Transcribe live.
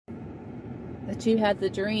that you had the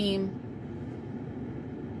dream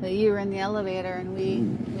that you were in the elevator and we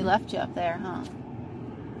left you up there, huh?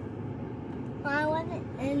 I wasn't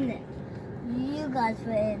in it. You guys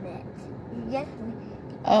were in it. You left me.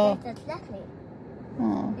 Oh. You just left me.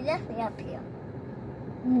 Oh. You left me up here.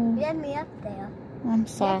 Oh. You left me up there. I'm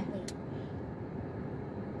sorry.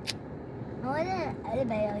 I wasn't in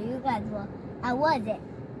the elevator. You guys were. I wasn't.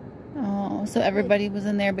 Oh, so everybody was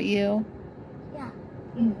in there but you? Yeah.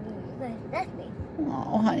 You guys left me.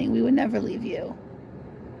 Oh, honey, we would never leave you.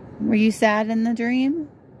 Were you sad in the dream?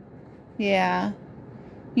 Yeah.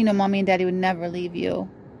 You know, Mommy and Daddy would never leave you.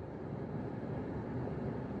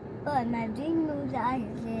 But my dream was I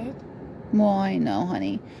did. Well, I know,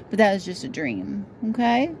 honey. But that was just a dream,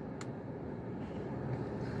 okay?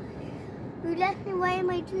 You left me away in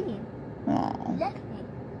my dream. Oh. You left me.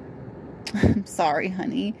 I'm sorry,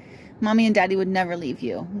 honey. Mommy and Daddy would never leave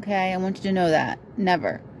you, okay? I want you to know that.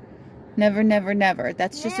 Never. Never, never, never.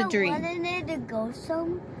 That's just a dream. I wanted to go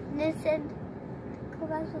some. They said, go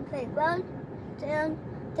back to the playground. Then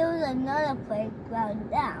there was another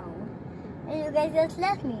playground down. And you guys just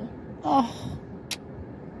left me. Oh.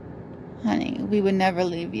 Honey, we would never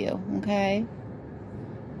leave you, okay?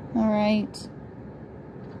 All right.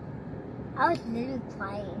 I was literally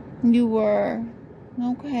crying. You were.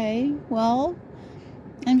 Okay. Well,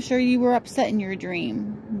 I'm sure you were upset in your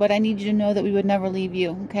dream. But I need you to know that we would never leave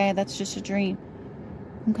you, okay? That's just a dream.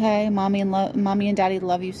 Okay? Mommy and Daddy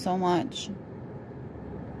love you so much.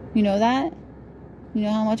 You know that? You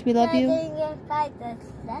know how much we love you? I think you guys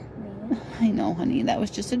just left me. I know, honey. That was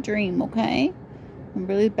just a dream, okay? A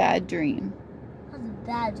really bad dream. It was a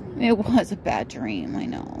bad dream. It was a bad dream, I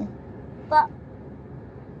know. But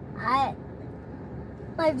my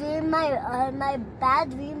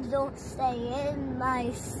bad dreams don't stay in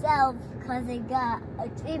myself because I got a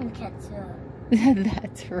dream catcher.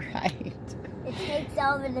 That's right. It takes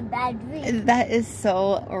over the bad dreams. That is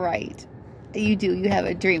so right. You do. You have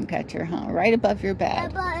a dream catcher, huh? Right above your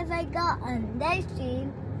bed. But if I got a nice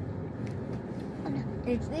dream,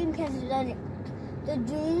 the dream catcher doesn't. The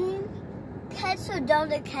dream catcher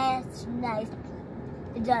doesn't catch nice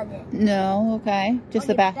dreams. It doesn't. No, okay. Just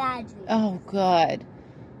the bad back. dreams. Oh, good.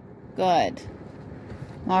 Good.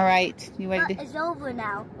 All right. You ready to? It's over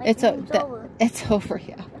now. It's over. It's over.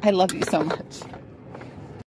 Yeah. I love you so much.